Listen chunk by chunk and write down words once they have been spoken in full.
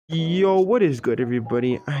Yo, what is good,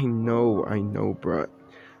 everybody? I know, bro.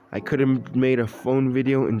 I could have made a phone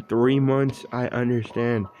video in 3 months. I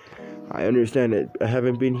understand it. I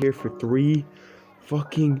haven't been here for 3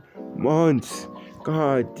 fucking months.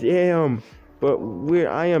 God damn. But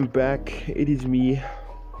I am back. It is me,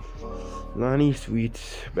 Lonnie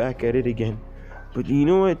Sweets, back at it again. But you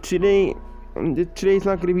know what? Today's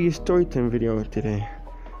not gonna be a story time video today.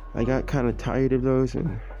 I got kind of tired of those,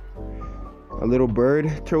 and a little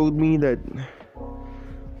bird told me that,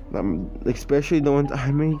 especially the ones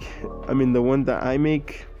I make, the ones that I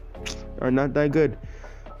make are not that good.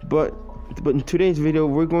 But in today's video,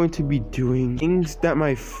 we're going to be doing things that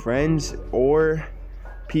my friends or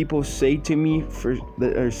people say to me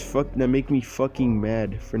that make me fucking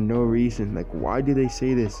mad for no reason. Like, why do they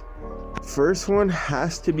say this? First one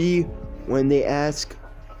has to be when they ask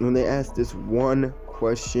this one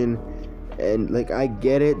question. And like, I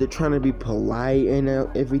get it, they're trying to be polite and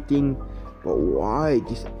everything, but why?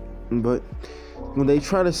 But when they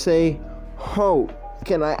try to say, "Oh,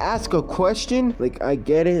 can I ask a question?" Like, I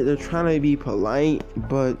get it, they're trying to be polite,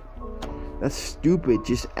 but that's stupid.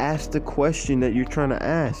 Just ask the question that you're trying to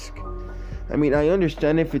ask. I mean, I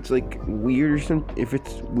understand if it's like weird or something, if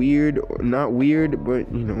it's weird or not weird, but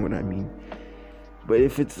you know what I mean. But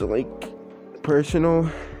if it's like personal,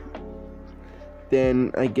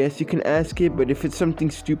 then I guess you can ask it. But if it's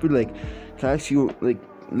something stupid, like, can I ask you, like,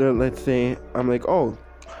 let's say I'm like, oh,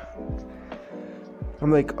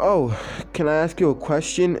 can I ask you a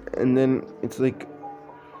question? And then it's like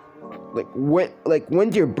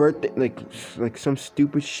when's your birthday? Like some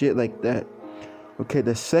stupid shit like that. Okay,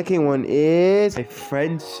 the second one is my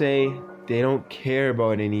friends say they don't care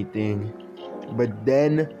about anything, but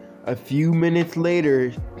then a few minutes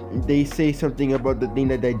later they say something about the thing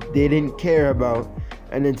that they didn't care about,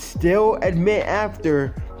 and then still admit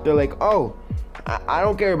after, they're like, oh, I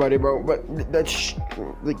don't care about it, bro. But that's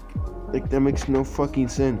like that makes no fucking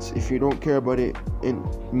sense. If you don't care about it and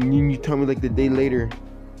you tell me like the day later,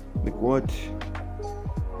 like, what?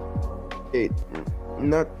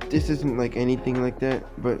 This isn't like anything like that,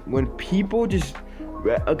 but when people just,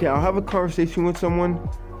 okay, I'll have a conversation with someone,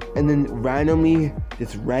 and then randomly,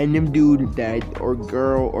 this random dude or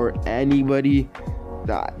girl or anybody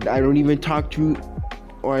that I don't even talk to,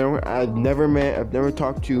 or I've never met, I've never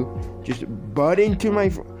talked to, just butt into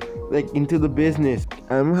into the business.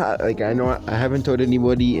 I know I haven't told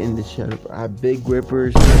anybody in this channel, but I have big ass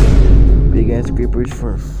grippers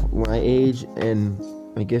for my age, and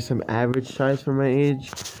I guess I'm average size for my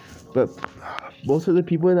age. But most of the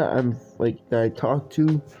people that I talk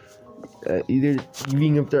to, either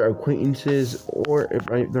even if they're acquaintances or if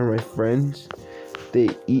they're my friends,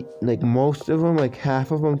 they eat, like, most of them, like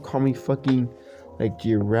half of them call me fucking like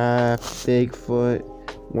giraffe, Bigfoot.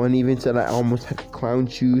 One even said I almost had clown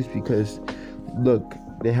shoes because look,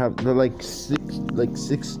 they're like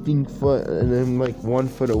 16 foot, and then like 1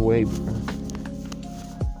 foot away, bro.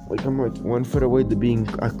 Like, I'm like 1 foot away to being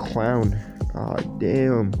a clown. Ah,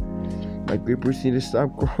 damn, my grippers need to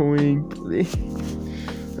stop growing, please.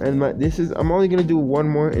 And I'm only gonna do one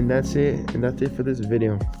more, and that's it for this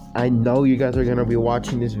video. I know you guys are gonna be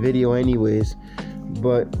watching this video anyways,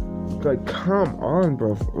 but like, come on,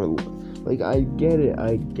 bro. Like, I get it.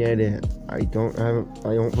 I don't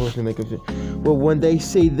post and make a shit. But when they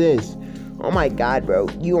say this, oh my god, bro,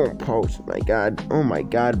 you don't post. Oh my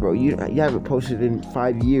god, bro, you haven't posted in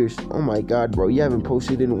 5 years. Oh my god, bro, you haven't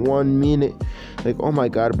posted in 1 minute. Like, oh my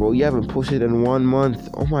god, bro, you haven't posted in 1 month.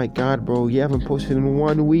 Oh my god, bro, you haven't posted in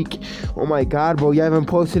 1 week. Oh my god, bro, you haven't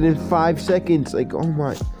posted in 5 seconds. Like, oh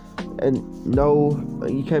my. And no,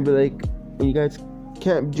 you can't be like, you guys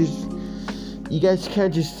can't just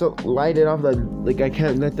light it off. Like I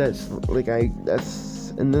can't let that,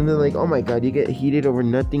 and then they're like, oh my god, you get heated over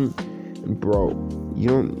nothing. And bro, you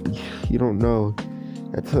don't know.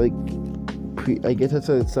 That's like, I guess that's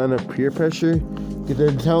a sign of peer pressure, because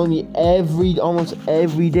they're telling me almost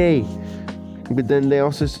every day. But then they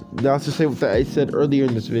also say what I said earlier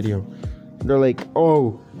in this video. They're like,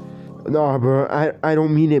 oh, no, bro, I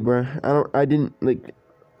don't mean it, bro. I don't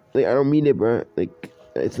mean it, bro. Like,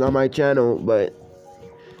 it's not my channel, but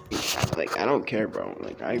like, I don't care, bro.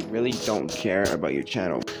 Like, I really don't care about your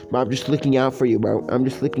channel, but I'm just looking out for you, bro. I'm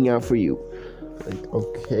just looking out for you. Like,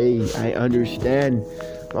 okay, I understand.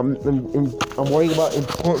 I'm worrying about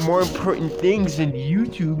more important things than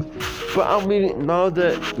YouTube. But now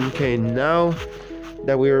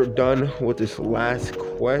that we're done with this last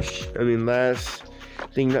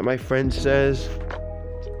thing that my friend says,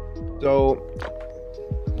 so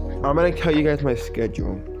I'm gonna tell you guys my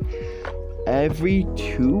schedule. Every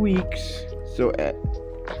 2 weeks, so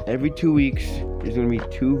every 2 weeks there's gonna be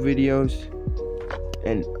 2 videos,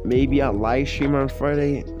 and maybe I'll live stream on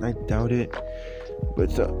Friday. I doubt it,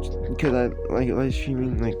 but so because I like live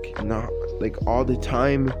streaming like not like all the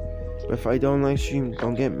time. But if I don't live stream,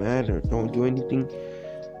 don't get mad or don't do anything.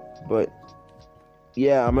 But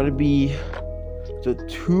yeah, I'm gonna be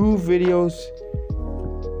 2 videos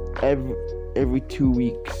every 2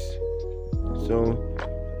 weeks.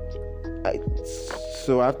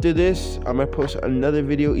 So after this, I might post another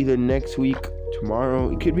video either next week,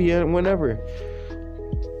 tomorrow. It could be whenever.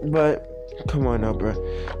 But come on now, bro.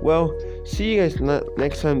 Well, see you guys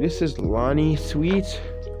next time. This is Lonnie Sweet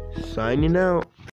signing out.